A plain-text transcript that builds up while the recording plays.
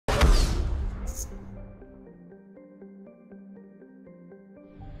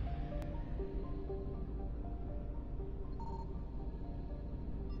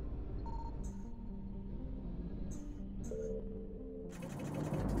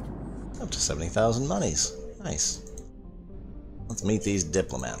Up to 70,000 monies. Nice. Let's meet these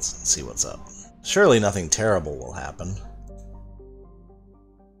diplomats and see what's up. Surely nothing terrible will happen.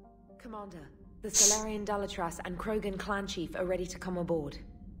 Commander, the Solarian Dalatras and Krogan clan chief are ready to come aboard.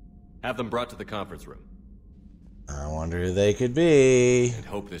 Have them brought to the conference room. I wonder who they could be. And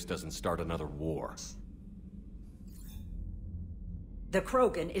hope this doesn't start another war. The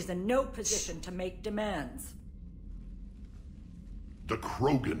Krogan is in no position to make demands. The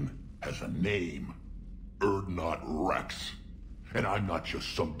Krogan has a name. Urdnot Rex. And I'm not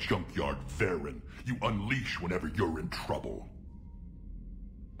just some junkyard Varen you unleash whenever you're in trouble.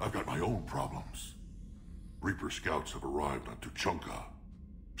 I've got my own problems. Reaper scouts have arrived on Tuchanka.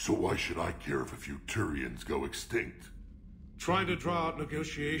 So why should I care if a few Turians go extinct? Trying to draw out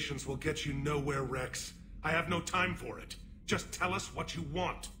negotiations will get you nowhere, Rex. I have no time for it. Just tell us what you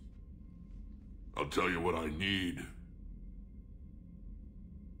want. I'll tell you what I need.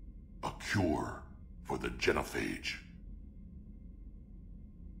 A cure for the genophage.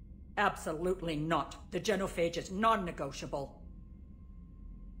 Absolutely not. The genophage is non-negotiable.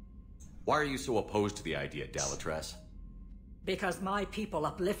 Why are you so opposed to the idea, Dalatras? Because my people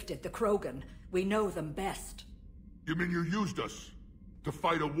uplifted the Krogan. We know them best. You mean you used us to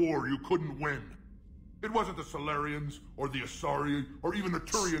fight a war you couldn't win? It wasn't the Solarians, or the Asari, or even the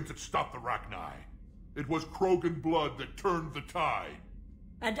Turians that stopped the Rachni. It was Krogan blood that turned the tide.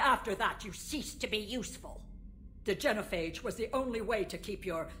 And after that, you ceased to be useful. The genophage was the only way to keep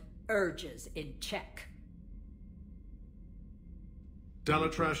your urges in check.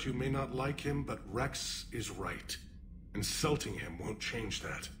 Dalatras, you may not like him, but Rex is right. Insulting him won't change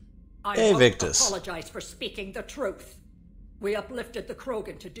that. I Hey, won't Victus. apologize for speaking the truth. We uplifted the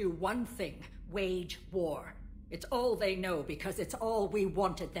Krogan to do one thing: wage war. It's all they know because it's all we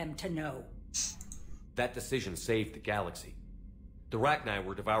wanted them to know. That decision saved the galaxy. The Rachni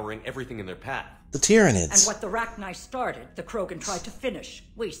were devouring everything in their path. The And Tyranids. what the Rachni started, the Krogan tried to finish.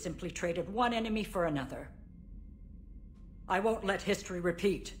 We simply traded one enemy for another. I won't let history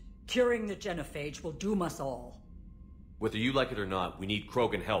repeat. Curing the genophage will doom us all. Whether you like it or not, we need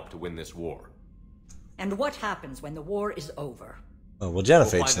Krogan help to win this war. And what happens when the war is over? Oh, we'll We'll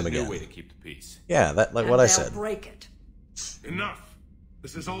genophage find them a new again. way to keep the peace. Yeah, that like And what I they'll said. break it. Enough.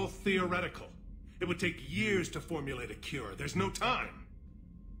 This is all theoretical. It would take years to formulate a cure. There's no time.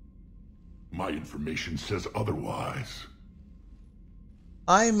 My information says otherwise.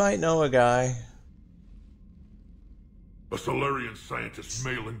 I might know a guy. A Solarian scientist,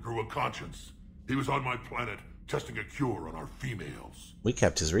 Malin, grew a conscience. He was on my planet, testing a cure on our females. We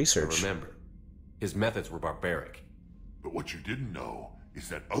kept his But research. remember, his methods were barbaric. But what you didn't know is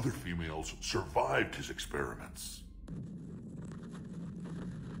that other females survived his experiments.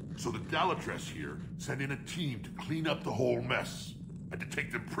 So the Dalatras here sent in a team to clean up the whole mess, and to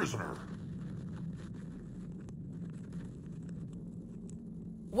take them prisoner.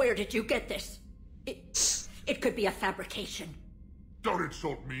 Where did you get this? It could be a fabrication. Don't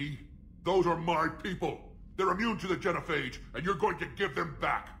insult me. Those are my people. They're immune to the genophage, and you're going to give them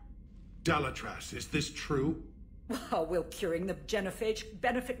back. Dalatras, is this true? How will curing the genophage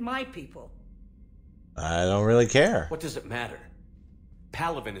benefit my people? I don't really care. What does it matter?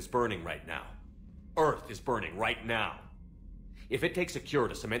 Palaven is burning right now. Earth is burning right now. If it takes a cure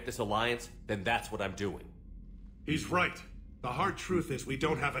to cement this alliance, then that's what I'm doing. He's right. The hard truth is we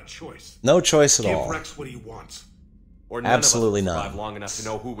don't have a choice. No choice at Give all. Rex what he wants. Or none Absolutely of us will not. survive long enough to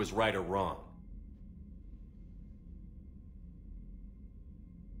know who was right or wrong.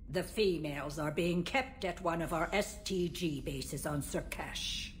 The females are being kept at one of our STG bases on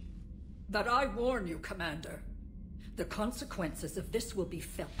Surkash. But I warn you, Commander, the consequences of this will be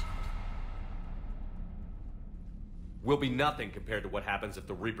felt. Will be nothing compared to what happens if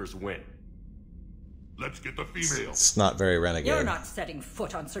the Reapers win. Let's get the females. It's not very renegade. You're not setting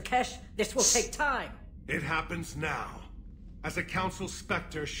foot on Surkash. This will take time. It happens now. As a Council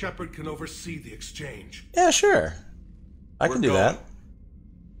Spectre, Shepard can oversee the exchange. Yeah, sure. I We're can do going. that.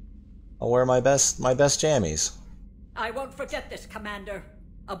 I'll wear my best jammies. I won't forget this, Commander.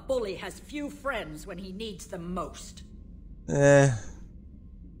 A bully has few friends when he needs them most. Eh.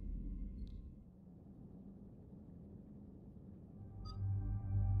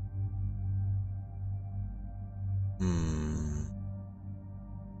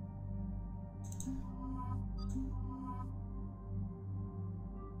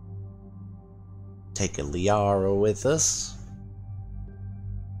 Take a Liara with us.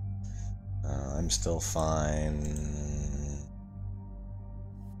 I'm still fine.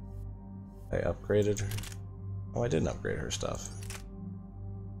 I upgraded her. Oh, I didn't upgrade her stuff.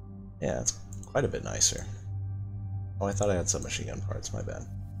 Yeah, it's quite a bit nicer. Oh, I thought I had submachine gun parts, my bad.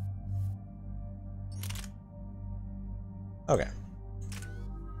 Okay.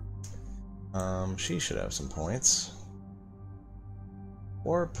 She should have some points.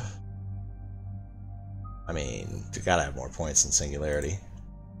 Warp. I mean, you gotta have more points than Singularity.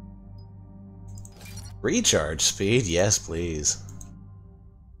 Recharge speed? Yes, please.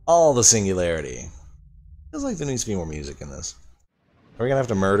 All the Singularity. Feels like there needs to be more music in this. Are we gonna have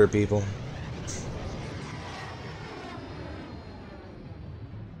to murder people?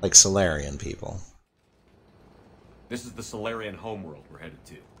 Like Solarian people. This is the Solarian homeworld we're headed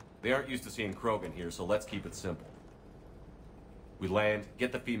to. They aren't used to seeing Krogan here, so let's keep it simple. We land,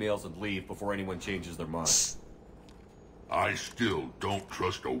 get the females, and leave before anyone changes their mind. I still don't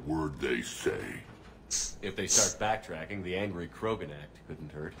trust a word they say. If they start backtracking, the angry Krogan act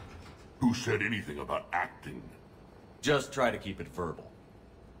couldn't hurt. Who said anything about acting? Just try to keep it verbal.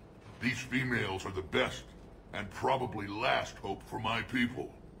 These females are the best, and probably last hope for my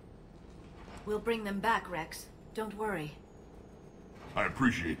people. We'll bring them back, Rex. Don't worry. I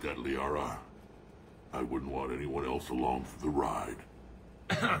appreciate that, Liara. I wouldn't want anyone else along for the ride.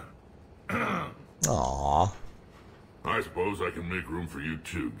 Aww. I suppose I can make room for you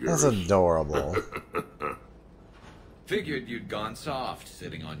too, Garrus. That's adorable. Figured you'd gone soft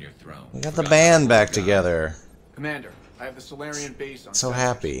sitting on your throne. We got the band back together. Commander, I have the Solarian base on So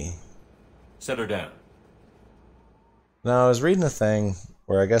happy. Set her down. No, I was reading a thing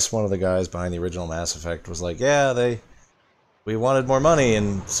where I guess one of the guys behind the original Mass Effect was like, yeah, we wanted more money,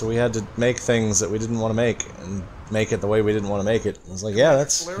 and so we had to make things that we didn't want to make, and make it the way we didn't want to make it. I was like, yeah,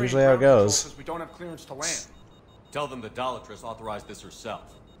 that's Solarian usually how it ground control goes. says we don't have clearance to land. Tell them the Dalatrass authorized this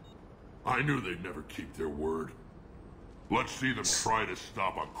herself. I knew they'd never keep their word. Let's see them try to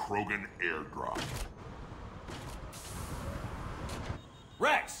stop a Krogan airdrop.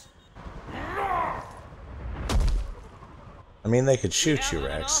 Rex! I mean, they could shoot you,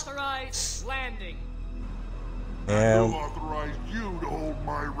 Rex. Unauthorized landing. Who Yeah, authorized you to hold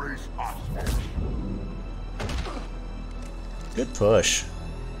my race hostage? good push.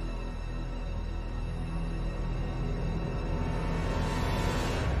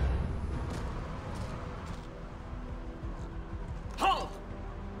 Halt!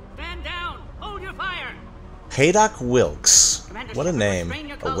 Stand down! Hold your fire! Haydock Wilkes. Commander What a Shepard, name. restrain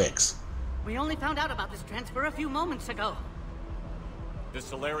your A colleagues. Wix. We only found out about this transfer a few moments ago. Does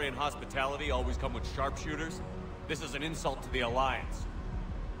Solarian hospitality always come with sharpshooters? This is an insult to the Alliance.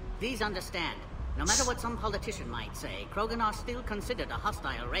 Please understand, no matter what some politician might say, Krogan are still considered a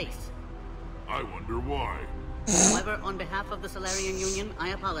hostile race. I wonder why. However, on behalf of the Solarian Union, I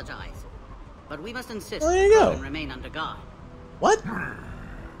apologize. But we must insist There you go. Krogan remain under guard. What?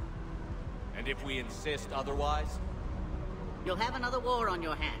 And if we insist otherwise? You'll have another war on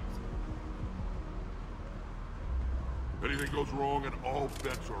your hands. Anything goes wrong and all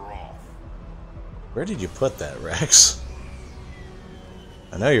bets are off. Where did you put that, Rex?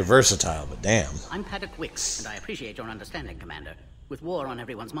 I know you're versatile, but damn. I'm Paddock Wicks, and I appreciate your understanding, Commander. With war on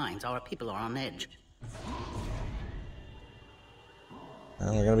everyone's minds, our people are on edge.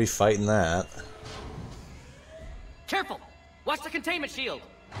 Well, we're gonna be fighting that. Careful! Watch the containment shield!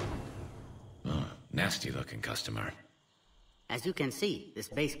 Nasty looking customer. As you can see, this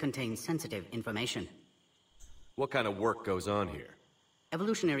base contains sensitive information. What kind of work goes on here?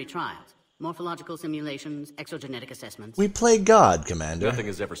 Evolutionary trials, morphological simulations, exogenetic assessments. We play God, Commander. Nothing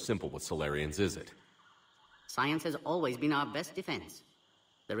is ever simple with Solarians, is it? Science has always been our best defense.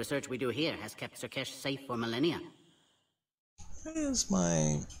 The research we do here has kept Surkesh safe for millennia. Where's my...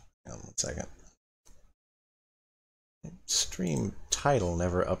 Hang on 1 second. Stream title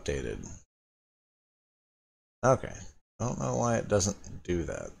never updated. Okay. I don't know why it doesn't do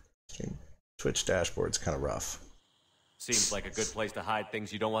that. Stream Twitch dashboard's kind of rough. Seems like a good place to hide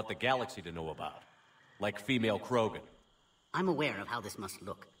things you don't want the galaxy to know about. Like female Krogan. I'm aware of how this must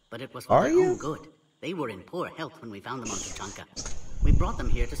look, but it was for Are their you? own good. They were in poor health when we found them on Tuchanka. We brought them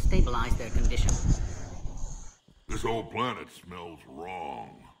here to stabilize their condition. This whole planet smells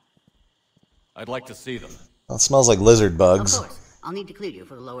wrong. I'd like to see them. Well, it smells like lizard bugs. Of course, I'll need to clear you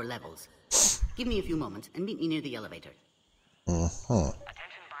for the lower levels. Give me a few moments and meet me near the elevator. Attention biolabs.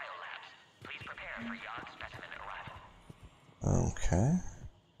 Please prepare for yacht specimen arrival. Okay.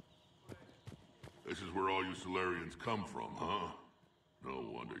 This is where all you Solarians come from, huh? No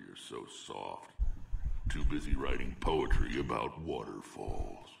wonder you're so soft. Too busy writing poetry about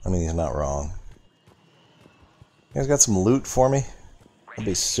waterfalls. I mean, he's not wrong. You guys got some loot for me? That'd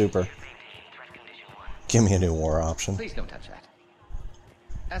be super. Give me a new war option. Please don't touch that.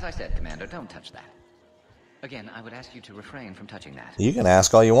 As I said, Commander, don't touch that. Again, I would ask you to refrain from touching that. You can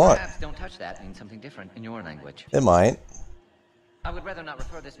ask all you want. Perhaps don't touch that means something different in your language. It might. I would rather not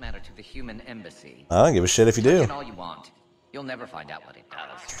refer this matter to the human embassy. I don't give a shit if you do. Touch it all you want. You'll never find out what it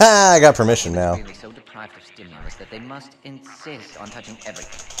does. Ha! I got permission now. Really so deprived of stimulus that they must insist on touching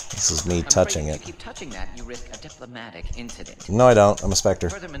everything. This is me touching it. If you keep touching that, you risk a diplomatic incident. No, I don't. I'm a Spectre.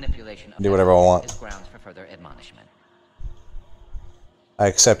 Further manipulation of Do whatever I want. is grounds for further admonishment. I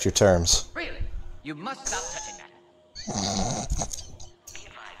accept your terms. Really? You must stop touching that.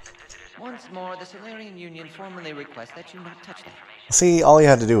 Once more, the Solarian Union formally requests that you not touch that. See, all you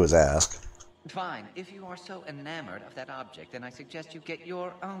had to do was ask. Fine. If you are so enamored of that object, then I suggest you get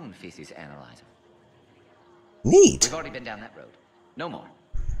your own feces analyzer. Neat. We've already been down that road. No more.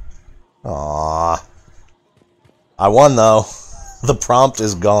 Aww. I won, though. The prompt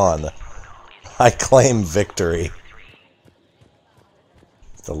is gone. I claim victory.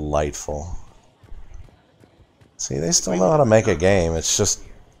 Delightful. See, they still know how to make a game. It's just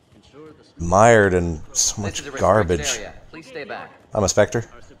mired in so much garbage. Please stay back. I'm a Spectre.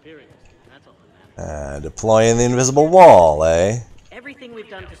 Deploying the invisible wall, eh? Everything we've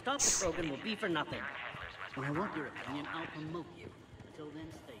done to stop the Krogan will be for nothing. When I want your opinion, I'll promote you. Until then,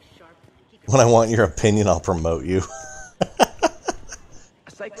 stay sharp and keep When I want your opinion, I'll promote you.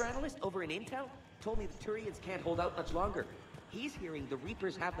 A psychoanalyst over in Intel told me the Turians can't hold out much longer. He's hearing the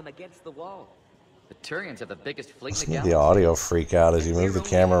Reapers have them against the wall. The Turians have the biggest fleet in Listen the to the galaxy. audio freak out as you move the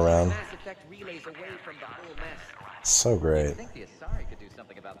camera around. Mass effect relays away from the whole mess. So great. I think the Asari could do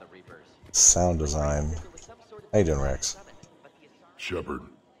something about the Reapers. Sound design. How you doing, Rex? Shepard,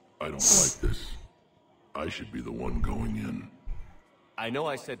 I don't like this. I should be the one going in. I know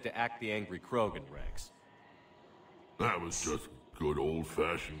I said to act the angry Krogan, Rex. That was just good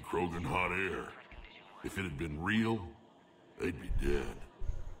old-fashioned Krogan hot air. If it had been real, they'd be dead.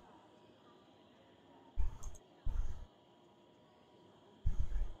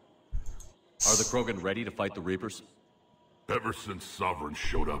 Are the Krogan ready to fight the Reapers? Ever since Sovereign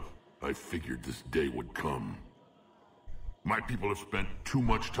showed up, I figured this day would come. My people have spent too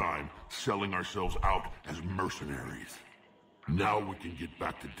much time selling ourselves out as mercenaries. Now we can get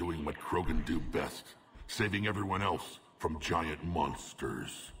back to doing what Krogan do best, saving everyone else from giant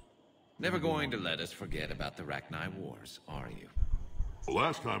monsters. Never going to let us forget about the Rachni Wars, are you? The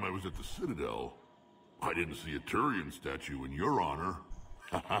last time I was at the Citadel, I didn't see a Turian statue in your honor.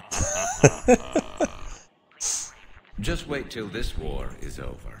 Just wait till this war is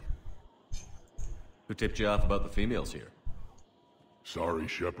over. Who tipped you off about the females here? Sorry,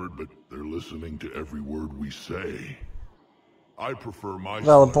 Shepard, but they're listening to every word we say. I prefer my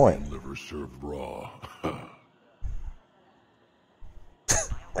Valid point. liver served raw.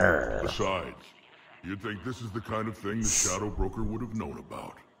 Besides, you'd think this is the kind of thing the Shadow Broker would have known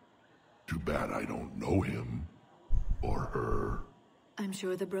about. Too bad I don't know him. Or her. I'm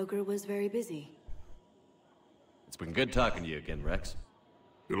sure the broker was very busy. It's been good talking to you again, Rex.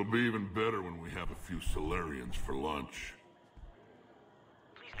 It'll be even better when we have a few Solarians for lunch.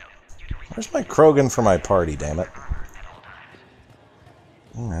 Where's my Krogan for my party, damn it?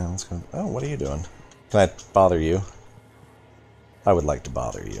 Let's go. Oh, what are you doing? Can I bother you? I would like to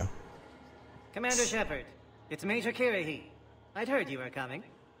bother you. Commander Shepard, it's Major Kirahi. I'd heard you were coming.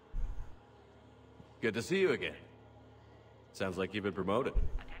 Good to see you again. Sounds like you've been promoted.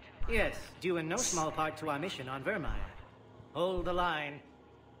 Yes, due in no small part to our mission on Vermire. Hold the line.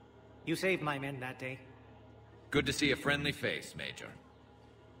 You saved my men that day. Good to see a friendly face, Major.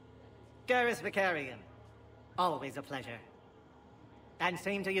 Garrus Vicarian. Always a pleasure. And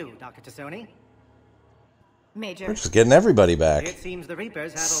same to you, Dr. Tassoni. Major. We're just getting everybody back. It seems the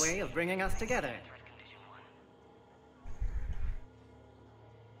Reapers have a way of bringing us together.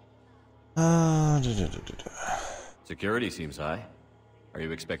 Security seems high. Are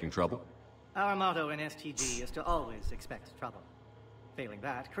you expecting trouble? Our motto in STG is to always expect trouble. Failing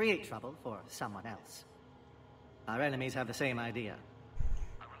that, create trouble for someone else. Our enemies have the same idea.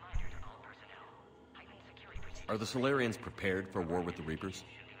 Are the Solarians prepared for war with the Reapers?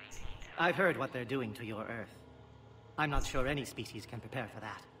 I've heard what they're doing to your Earth. I'm not sure any species can prepare for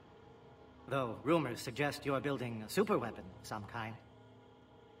that. Though rumors suggest you're building a superweapon of some kind.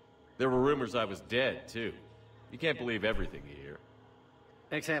 There were rumors I was dead, too. You can't believe everything you hear.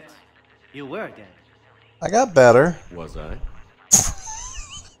 Except, you were dead. I got better. Was I?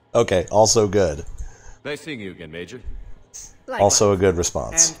 Okay, also good. Nice seeing you again, Major. Likewise. Also a good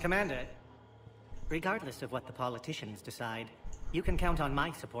response. And Commander, regardless of what the politicians decide, you can count on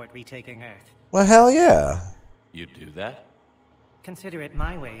my support retaking Earth. Well, hell yeah. You do that? Consider it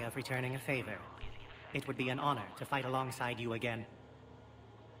my way of returning a favor. It would be an honor to fight alongside you again.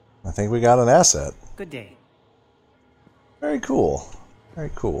 I think we got an asset. Good day. Very cool.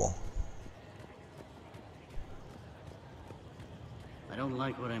 Very cool. I don't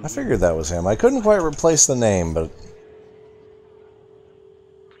like what I'm I figured that was him. I couldn't quite replace the name, but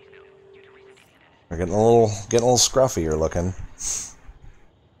We're getting a little scruffier looking. This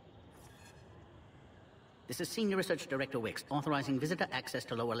is Senior Research Director Wicks, authorizing visitor access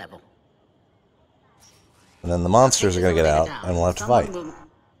to lower level. And then the monsters are going to get out, and we'll have to fight.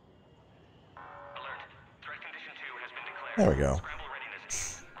 There we go.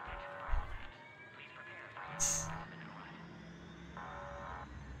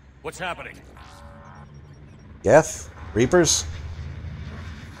 What's happening? Geth? Reapers?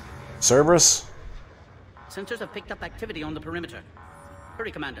 Cerberus? Sensors have picked up activity on the perimeter. Hurry,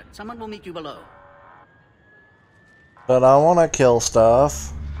 Commander. Someone will meet you below. But I want to kill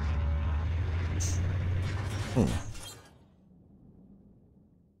stuff. Base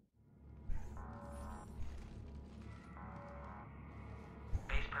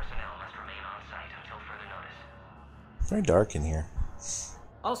personnel must remain on site until further notice. Very dark in here.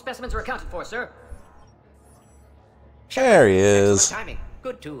 All specimens are accounted for, sir. There he is. Timing.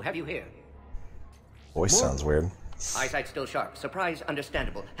 Good to have you here. Voice sounds weird. Eyesight still sharp. Surprise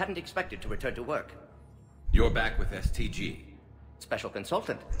understandable. Hadn't expected to return to work. You're back with STG. Special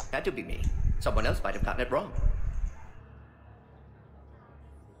consultant. Had to be me. Someone else might have gotten it wrong.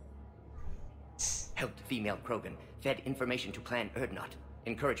 Helped female Krogan. Fed information to Clan Urdnot.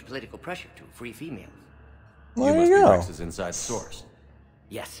 Encouraged political pressure to free females. There you must you be go. Rex's inside source.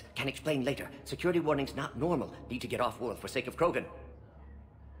 Yes, can explain later. Security warnings not normal. Need to get off-world for sake of Krogan.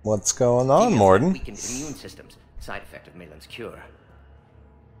 What's going on, Females Morden? have weakened immune systems. Side effect of Malin's cure.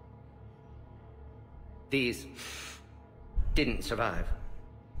 These didn't survive.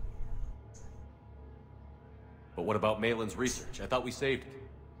 But what about Malin's research? I thought we saved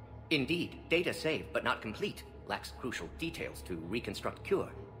it. Indeed, data saved, but not complete. Lacks crucial details to reconstruct cure,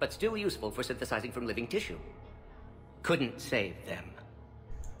 but still useful for synthesizing from living tissue. Couldn't save them.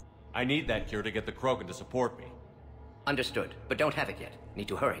 I need that cure to get the Krogan to support me. Understood, but don't have it yet. Need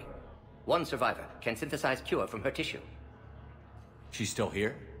to hurry. One survivor can synthesize cure from her tissue. She's still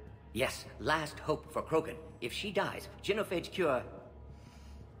here? Yes, last hope for Krogan. If she dies, genophage cure...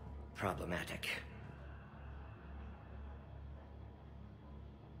 problematic.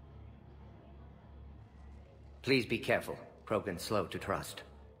 Please be careful. Krogan's slow to trust.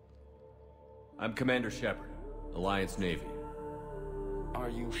 I'm Commander Shepard, Alliance Navy. Are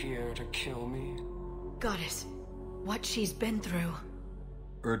you here to kill me? Goddess, what she's been through.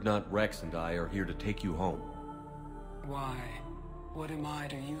 Urdnot, Rex, and I are here to take you home. Why? What am I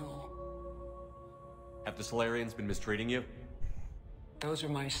to you? Have the Solarians been mistreating you? Those are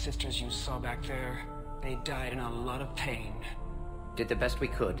my sisters you saw back there. They died in a lot of pain. Did the best we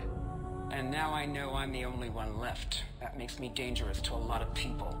could. And now I know I'm the only one left. That makes me dangerous to a lot of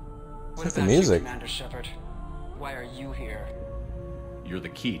people. What It's the about music. you, Commander Shepard? Why are you here? You're the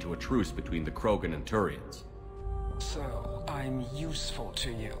key to a truce between the Krogan and Turians. So, I'm useful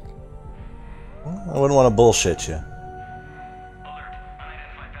to you. I wouldn't want to bullshit you.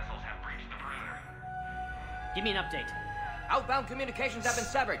 Give me an update. Outbound communications have been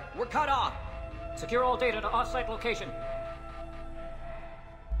severed. We're cut off. Secure all data to off-site location.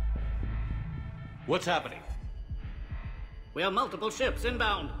 What's happening? We have multiple ships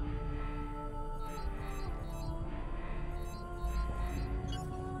inbound.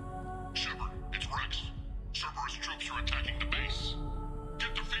 Shepard, it's Rex. Cerberus troops are attacking the base.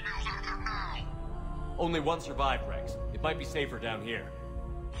 Get the females out of there now! Only one survived, Rex. It might be safer down here.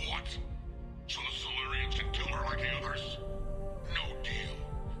 What? So the Solarians can kill her like the others? No deal.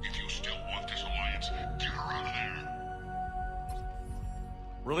 If you still want this alliance, get her out of there.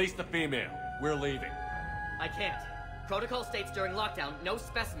 Release the female. We're leaving. I can't. Protocol states during lockdown, no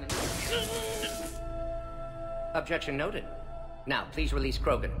specimens. Objection noted. Now, please release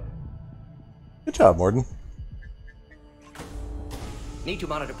Krogan. Good job, Morden. Need to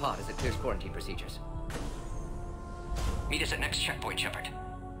monitor pod as it clears quarantine procedures. Meet us at next checkpoint, Shepard.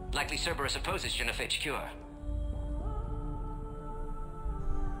 Likely Cerberus opposes genophage cure.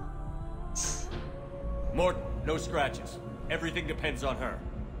 Morton, no scratches. Everything depends on her.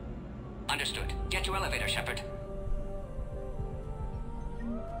 Understood. Get your elevator, Shepard.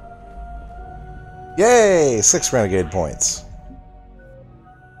 Yay! 6 renegade points.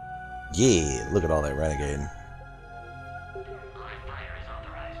 Yeah, look at all that renegade.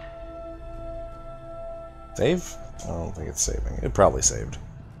 Save? I don't think it's saving. It probably saved.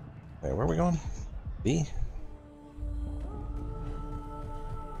 Okay, where are we going? B?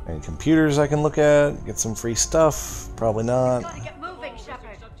 Any computers I can look at? Get some free stuff? Probably not. Get moving,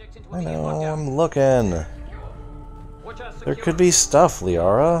 Shepard. I know, I'm looking. There could be stuff,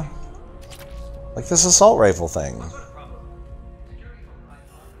 Liara. Like this assault rifle thing.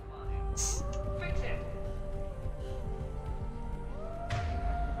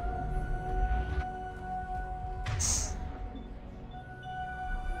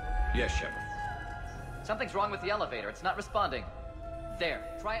 Yes, Shepard. Something's wrong with the elevator. It's not responding. There.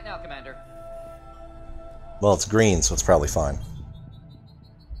 Try it now, Commander. Well, it's green, so it's probably fine.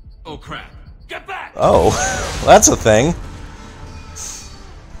 Oh, crap. Get back! Oh, that's a thing.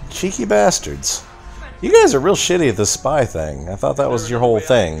 Cheeky bastards. You guys are real shitty at this spy thing. I thought that was your whole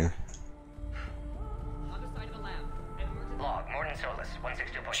thing. Log, Morton Solus,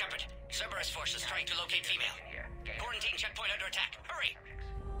 162. Shepard, Cerberus forces trying to locate female. Quarantine checkpoint under attack. Hurry!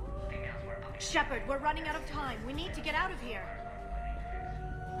 Shepard, we're running out of time. We need to get out of here.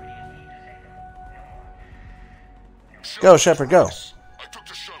 Go, Shepard, go. I took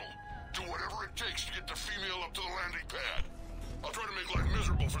the shuttle. Do whatever it takes to get the female up to the landing pad. I'll try to make life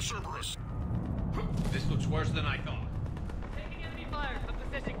miserable for Cerberus. This looks worse than I thought. Taking enemy fire from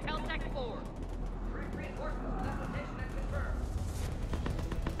position Caltech 4.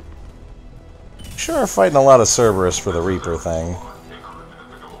 Sure, fighting a lot of Cerberus for the Reaper thing.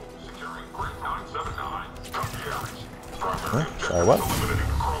 Sorry, what?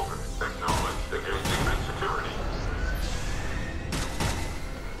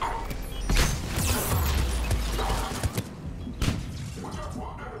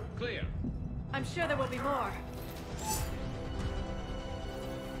 Clear. I'm sure there will be more.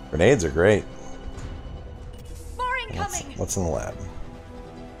 Grenades are great. More incoming! What's in the lab?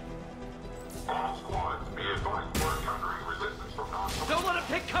 Don't let him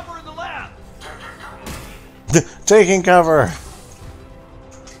take cover in the lab! Taking cover!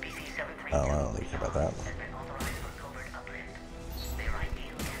 Oh, I don't think about that.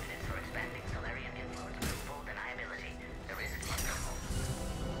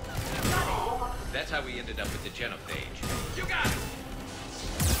 That's how we ended up with the genophage. You got it!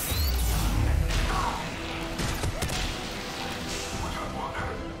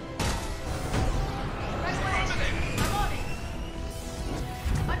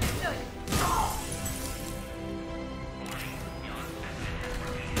 Understood.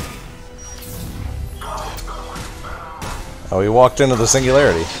 Oh, he walked into the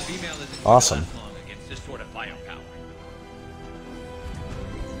singularity. Awesome. Against this sort of firepower.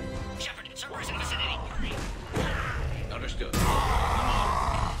 Shepard, Cerberus in the vicinity. Understood.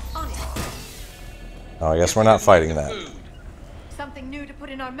 On it. Oh, I guess we're not fighting that. Something new to put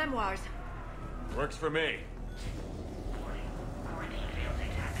in our memoirs. Works for me.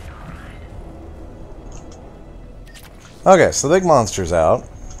 Okay, so the big monster's out.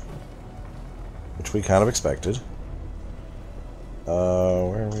 Which we kind of expected.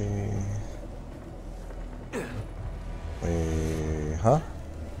 Where are we? Huh?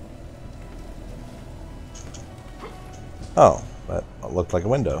 Oh, that looked like a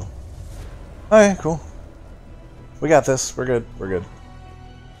window. Okay, cool. We got this. We're good. We're good.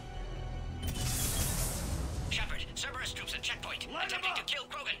 Shepard, Cerberus troops at checkpoint. Attempting to kill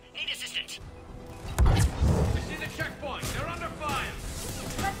Krogan. Need assistance. We see the checkpoint. They're under fire.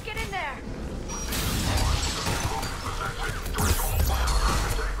 Let's get in there.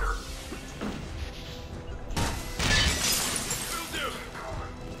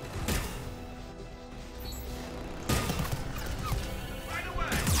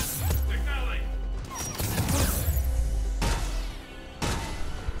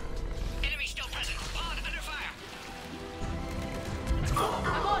 Enemy still present. Pod under fire.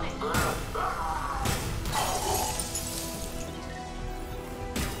 I'm on it.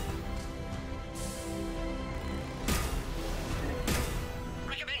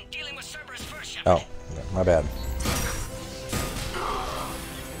 Recommend dealing with Cerberus first, Shepard. Oh, yeah, my bad.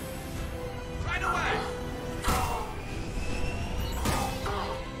 Right away.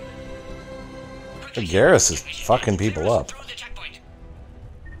 Garrus is fucking people up.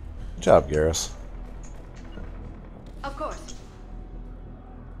 Good job, Garrus. Of course.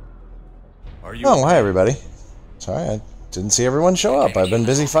 Are you? Oh, hi everybody. Sorry, I didn't see everyone show up. I've been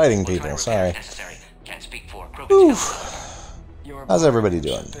busy fighting people. Sorry. Can't speak for Oof. How's everybody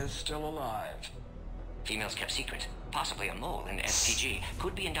doing? Is still alive. Females kept secret. Possibly a mole in the SPG.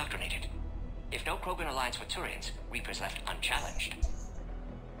 Could be indoctrinated. If no Krogan alliance with Turians, Reapers left unchallenged.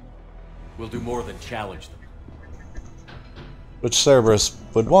 We'll do more than challenge them. Which Cerberus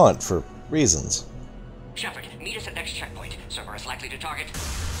would want for reasons. Shepard, meet us at next checkpoint. Cerberus likely to target.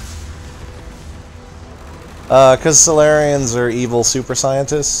 Because Solarians are evil super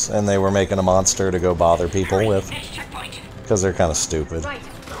scientists, and they were making a monster to go bother people with. Because they're kind of stupid. Right.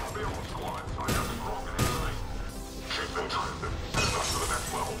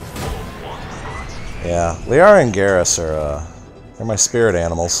 Yeah, Liara and Garrus are, they're my spirit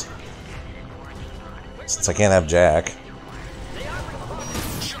animals. Since I can't have Jack.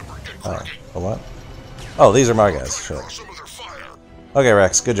 Oh, what? Oh, these are my guys. Shit. Okay,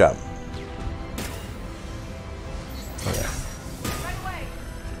 Rex, good job. Okay.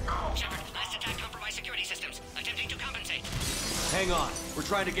 Hang on. We're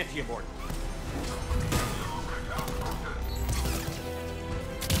trying to get to you, Morton.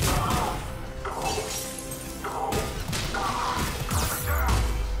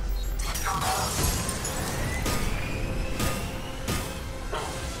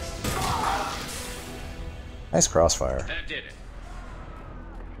 Nice crossfire. That did it.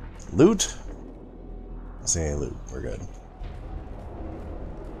 Loot? I see any loot. We're good.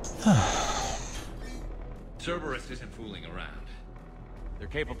 Cerberus isn't fooling around. They're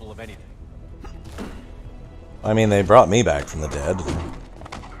capable of anything. I mean, they brought me back from the dead.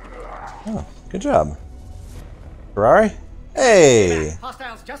 Oh, good job. Ferrari? Hey!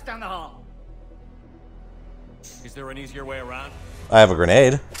 Hostiles just down the hall. Is there an easier way around? I have a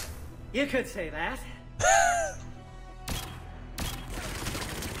grenade. You could say that.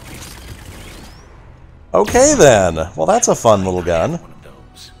 Okay then. Well, that's a fun little gun.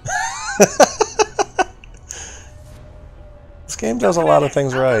 This game does a lot of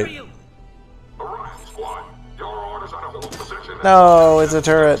things right. No, it's a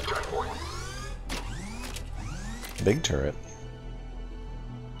turret. Big turret.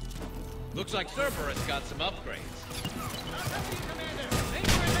 Looks like Cerberus got some upgrades.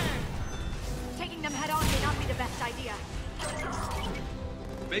 Taking them head on may not be the best idea.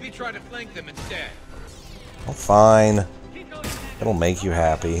 Maybe try to flank them instead. Oh, fine. It'll make you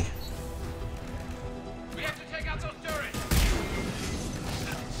happy. We have to take out those turrets.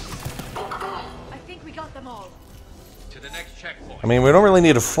 I think we got them all. To the next checkpoint. I mean, we don't really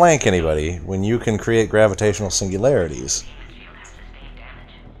need to flank anybody when you can create gravitational singularities.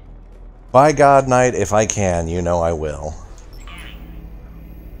 By God, Knight, if I can, you know I will.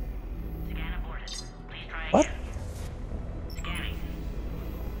 What?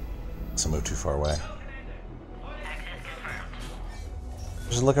 So move too far away.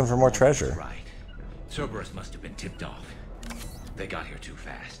 Just looking for more treasure. Right. Cerberus must have been tipped off. They got here too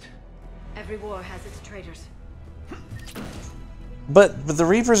fast. Every war has its traitors. But the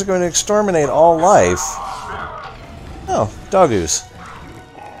Reapers are going to exterminate all life. Oh, Doggoose.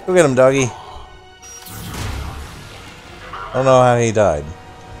 Go get him, doggy. I don't know how he died.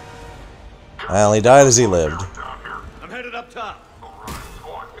 Well, he died as he lived. I'm headed up top.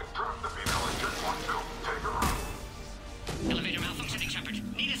 Elevator malfunctioning, Shepard.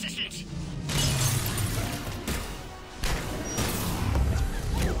 Need assistance.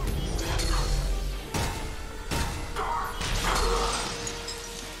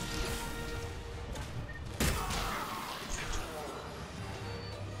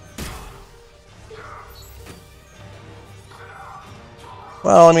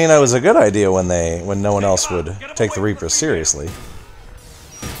 Well, I mean, it was a good idea when no one else would take the Reapers seriously.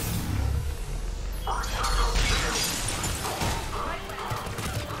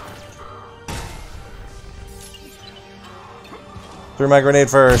 Threw my grenade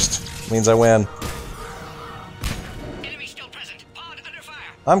first. Means I win.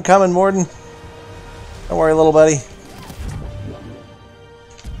 I'm coming, Morden. Don't worry, little buddy.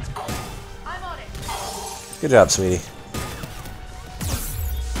 Good job, sweetie.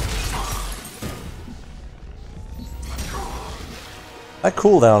 That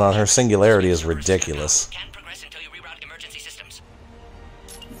cooldown on her singularity is ridiculous.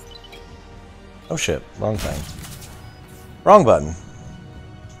 Oh shit, wrong thing. Wrong button.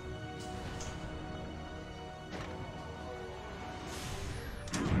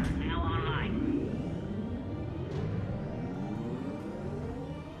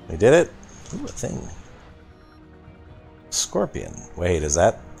 We did it? Ooh, a thing. Scorpion. Wait, is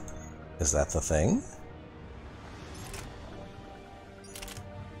that the thing?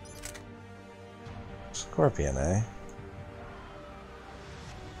 Scorpion, eh?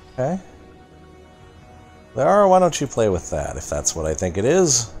 Okay. Lara, why don't you play with that, if that's what I think it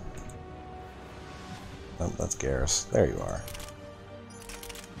is? Oh, that's Garrus. There you are.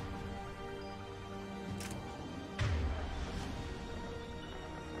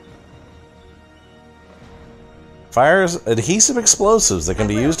 Fires adhesive explosives that can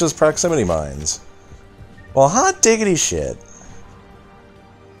be used as proximity mines. Well, hot diggity shit.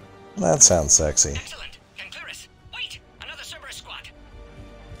 That sounds sexy.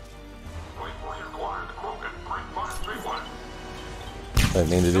 Didn't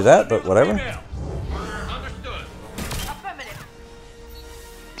mean to do that, but whatever.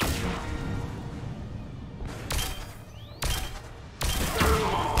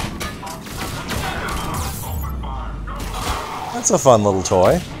 That's a fun little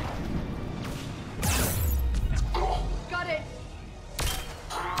toy. Got it.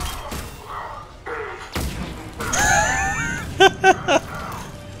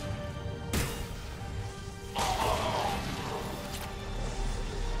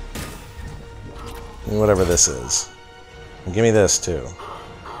 Whatever this is. And give me this, too.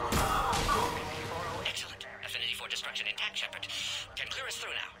 Excellent. Affinity for destruction intact, Shepard. Can clear us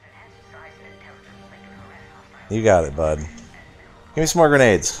through now. You got it, bud. Give me some more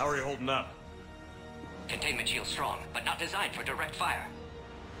grenades. How are you holding up? Containment shield strong, but not designed for direct fire.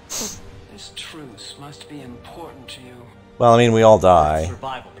 This truce must be important to you. Well, I mean, we all die.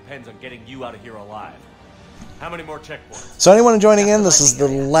 Survival depends on getting you out of here alive. How many more checkpoints? So anyone joining in, this is the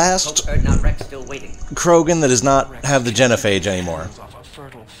last still waiting. Krogan that does not have the genophage anymore. Off a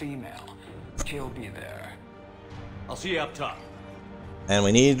fertile female. He'll be there. I'll see you up top. And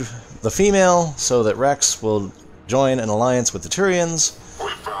we need the female so that Rex will join an alliance with the Turians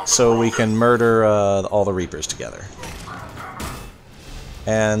so we can murder all the Reapers together.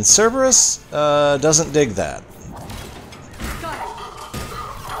 And Cerberus doesn't dig that.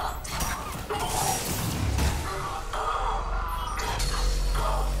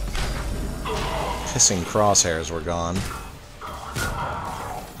 Pissing crosshairs were gone.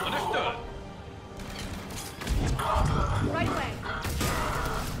 Understood. Right away.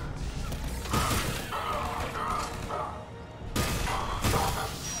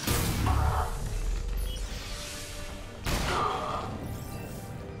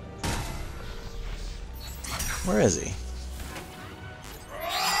 Where is he?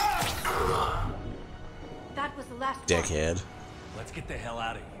 That was the last Dickhead. Let's get the hell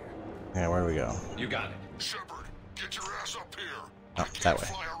out of here. Yeah, where do we go? You got it. Shepard, get your ass up here. Oh, that way.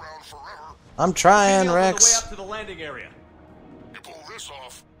 Fly around forever. I'm trying, On the way Rex. up to the landing area. You pull this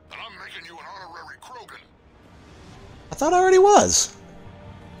off, and I'm making you an honorary Krogan. I thought I already was.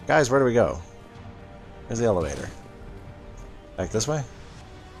 Guys, where do we go? Where's the elevator? Back this way?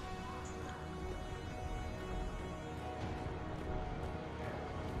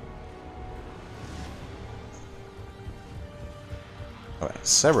 Okay,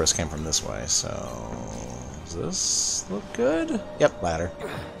 Cerberus came from this way, so... Does this look good? Yep, ladder.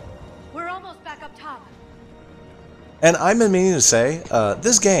 We're almost back up top. And I've been meaning to say,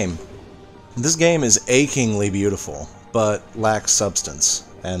 this game is achingly beautiful, but lacks substance.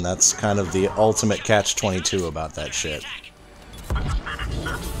 And that's kind of the ultimate catch-22 about that shit.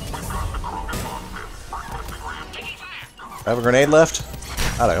 I have a grenade left?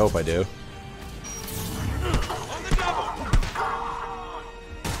 God, I hope I do.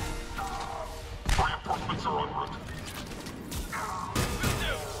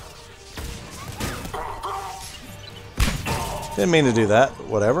 Didn't mean to do that.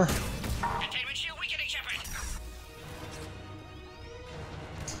 Whatever.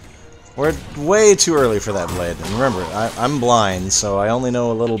 We're way too early for that blade. And remember, I'm blind, so I only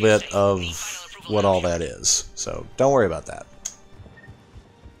know a little bit of what all that is. So don't worry about that.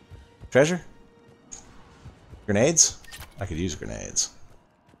 Treasure? Grenades? I could use grenades.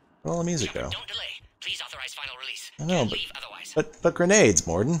 Where'd all the music go? Don't delay. Please authorize final release. I know, Can't leave otherwise. but grenades,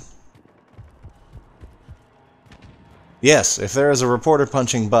 Morden. Yes, if there is a reporter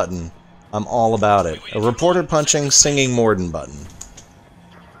punching button, I'm all about it. A reporter punching, singing Morden button.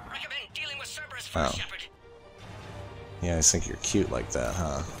 Oh. Yeah, I think you're cute like that,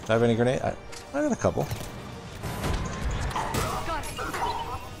 huh? Do I have any grenade? I got a couple.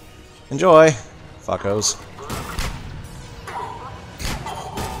 Enjoy, fuckos.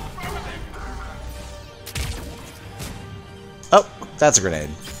 Oh, that's a grenade.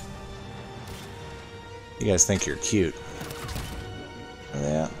 You guys think you're cute.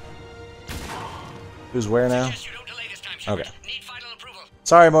 Yeah. Who's where now? Okay.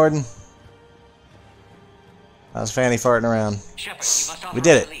 Sorry, Morden. I was fanny farting around. We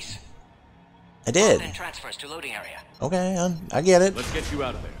did it. I did. Okay, I get it. Let's get you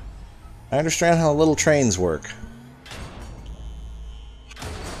out of there. I understand how little trains work.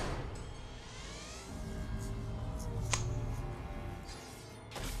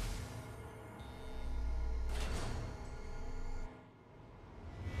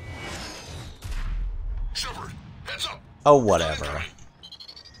 Oh, whatever.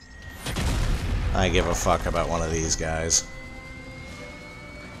 I give a fuck about one of these guys.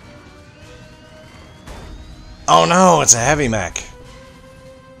 Oh no, it's a heavy mech.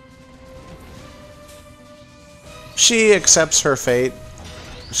 She accepts her fate.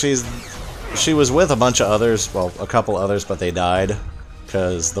 She was with a bunch of others, well, a couple others, but they died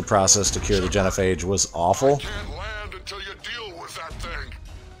because the process to cure the genophage was awful. Can't land until you deal with that thing.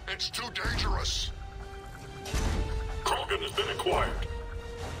 It's too dangerous. Krogan has been acquired.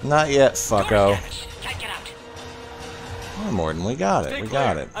 Not yet, fucko. Oh, Morden, we got it. We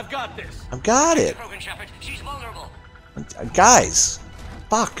got it. I've got this. I've got it. Guys,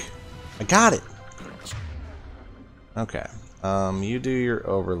 fuck. I got it. Okay. You do your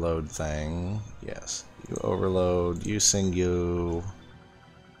overload thing. Yes. You overload. You sing you.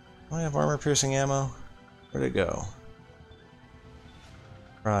 Do I have armor-piercing ammo? Where'd it go?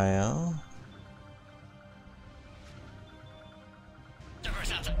 Cryo.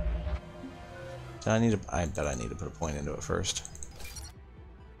 I bet I need to put a point into it first.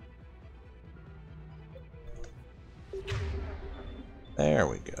 There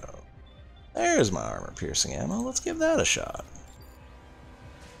we go. There's my armor-piercing ammo. Let's give that a shot.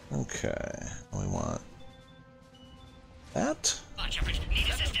 Okay. We want that.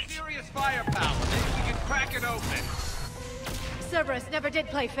 Serious firepower. Maybe we can crack it open. Cerberus never did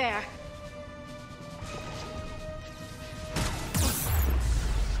play fair.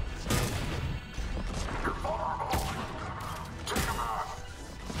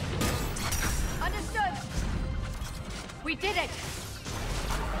 Understood. We did it.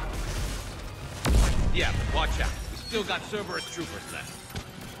 Yeah, but watch out. We still got Cerberus troopers left.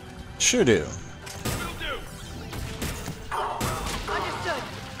 Sure do. Will do. Understood.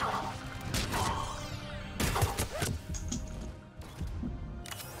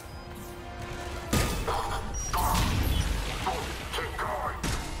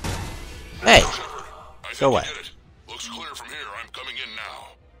 Hey! Go away. Looks clear from here. I'm coming in now.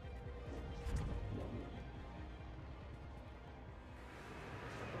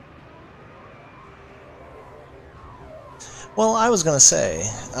 Well, I was gonna say,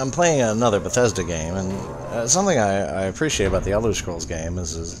 I'm playing another Bethesda game, and something I appreciate about the Elder Scrolls game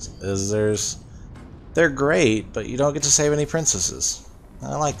is they're great, but you don't get to save any princesses.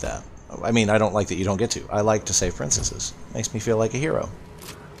 I like that. I mean, I don't like that you don't get to. I like to save princesses. Makes me feel like a hero.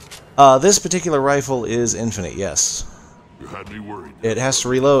 This particular rifle is infinite, yes. You had me worried. It has to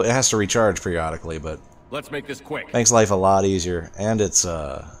reload. It has to recharge periodically, but let's make this quick. Makes life a lot easier, and it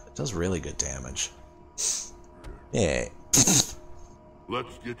does really good damage. Yeah.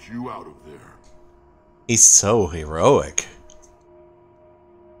 Let's get you out of there. He's so heroic.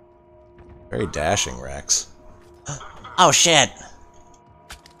 Very dashing, Rex. Oh shit!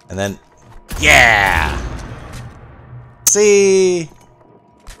 And then, yeah! See?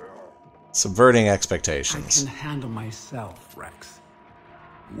 Subverting expectations. I can handle myself, Rex.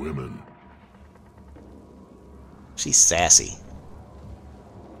 Women. She's sassy.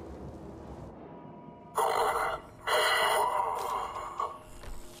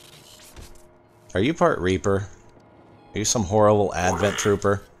 Are you part Reaper? Are you some horrible Advent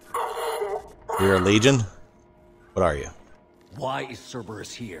trooper? You're a Legion? What are you? Why is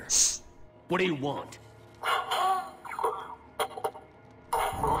Cerberus here? What do you want?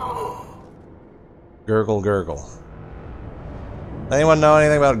 Gurgle Gurgle. Anyone know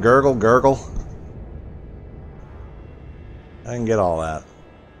anything about Gurgle Gurgle? I can get all that.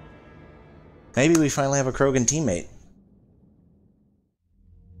 Maybe we finally have a Krogan teammate.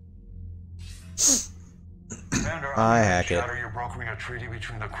 I hack it. You're brokering a treaty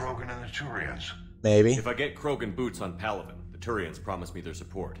between the Krogan and the Turians. Maybe. If I get Krogan boots on Palaven, the Turians promise me their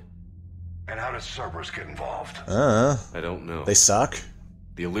support. And how does Cerberus get involved? I don't know. They suck?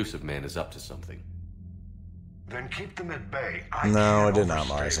 The Elusive Man is up to something. Then keep them at bay. No, it did not,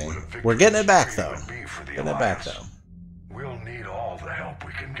 Marcy. We're getting it back, though. Getting it back, though. We'll need all the help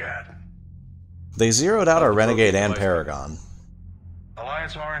we can get. They zeroed out our Renegade and Paragon.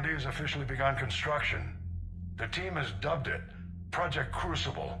 Alliance R&D has officially begun construction. The team has dubbed it Project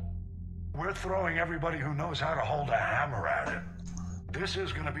Crucible. We're throwing everybody who knows how to hold a hammer at it. This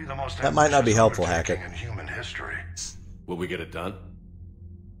is going to be the most that might not be helpful, Hackett. In human history. Will we get it done?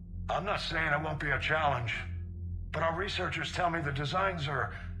 I'm not saying it won't be a challenge, but our researchers tell me the designs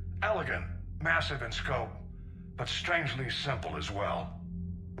are elegant, massive in scope, but strangely simple as well.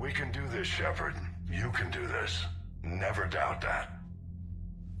 We can do this, Shepard. You can do this. Never doubt that.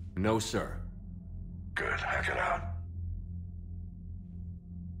 No, sir. Good. Hack it out.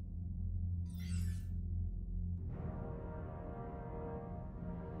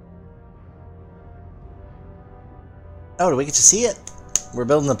 Oh, do we get to see it? We're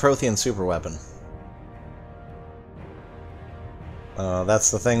building the Prothean superweapon.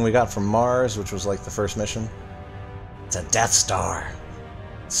 That's the thing we got from Mars, which was like the first mission. It's a Death Star.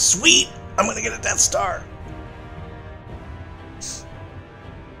 Sweet! I'm gonna get a Death Star!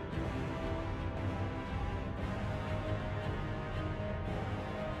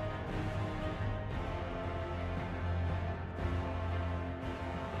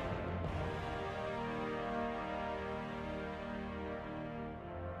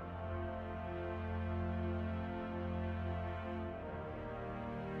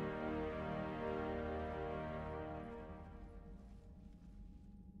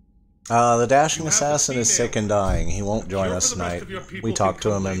 The dashing assassin is sick and dying. He won't join us tonight. We talked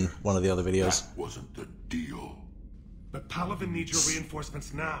to him in one of the other videos. That wasn't the deal. But Palaven needs your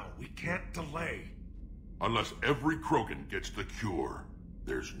reinforcements now. We can't delay. Unless every Krogan gets the cure,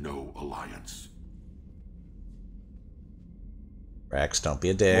 there's no alliance. Rex, don't be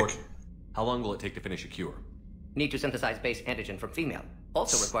a dick. Morton, how long will it take to finish a cure? Need to synthesize base antigen from female.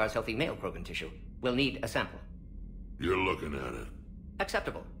 Also requires healthy male Krogan tissue. We'll need a sample. You're looking at it.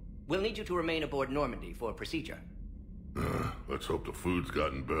 Acceptable. We'll need you to remain aboard Normandy for procedure. Let's hope the food's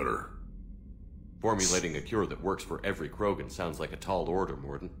gotten better. Formulating a cure that works for every Krogan sounds like a tall order,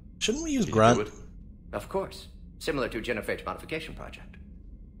 Morton. Shouldn't we use Can Grunt? you do it? Of course. Similar to Genophage modification project.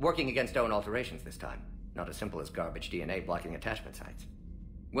 Working against own alterations this time. Not as simple as garbage DNA blocking attachment sites.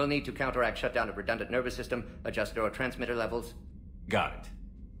 We'll need to counteract shutdown of redundant nervous system, adjust neurotransmitter levels. Got it.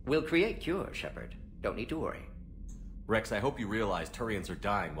 We'll create cure, Shepard. Don't need to worry. Rex, I hope you realize Turians are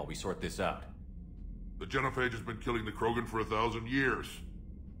dying while we sort this out. The Genophage has been killing the Krogan for 1,000 years.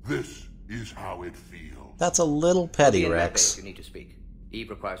 This is how it feels. That's a little petty, Rex. You need to speak. Eve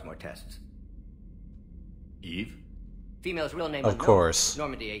requires more tests. Eve? Female's real name of unknown. Course.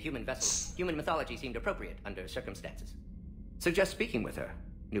 Normandy, a human vessel. Human mythology seemed appropriate under circumstances. Suggest speaking with her.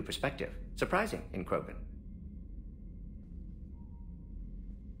 New perspective. Surprising in Krogan.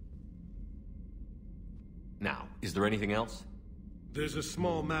 Now, is there anything else? There's a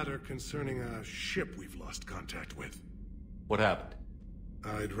small matter concerning a ship we've lost contact with. What happened?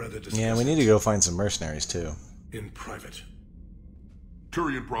 I'd rather discuss Yeah, we need to go find some mercenaries, too. in private.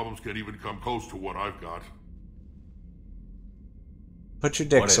 Turian problems can't even come close to what I've got. Put your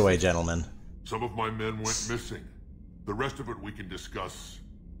dicks away, gentlemen. Some of my men went missing. The rest of it we can discuss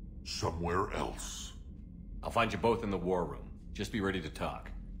somewhere else. I'll find you both in the war room. Just be ready to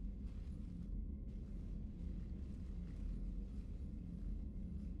talk.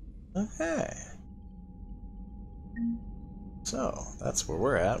 Okay. So, that's where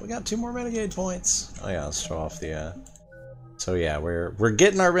we're at. We got 2 more renegade points. Oh yeah, let's show off the, So yeah, we're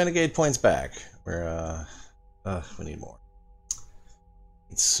getting our renegade points back. We're, we need more.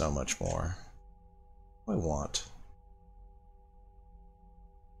 Need so much more. What do I want?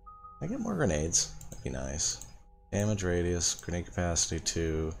 Can I get more grenades? That'd be nice. Damage radius, grenade capacity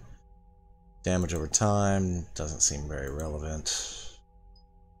 2. Damage over time, doesn't seem very relevant.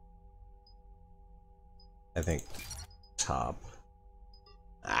 I think top.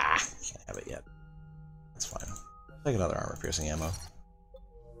 Can't have it yet. That's fine. Take another armor piercing ammo.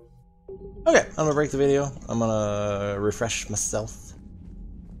 Okay, I'm gonna break the video. I'm gonna refresh myself.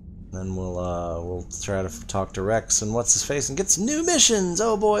 Then we'll try to talk to Rex and what's his face and get some new missions.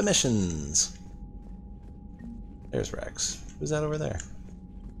 Oh boy, missions. There's Rex. Who's that over there?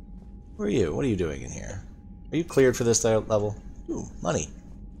 Who are you? What are you doing in here? Are you cleared for this level? Ooh, money.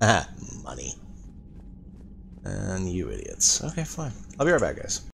 Haha, money. And you idiots. Okay, fine. I'll be right back, guys.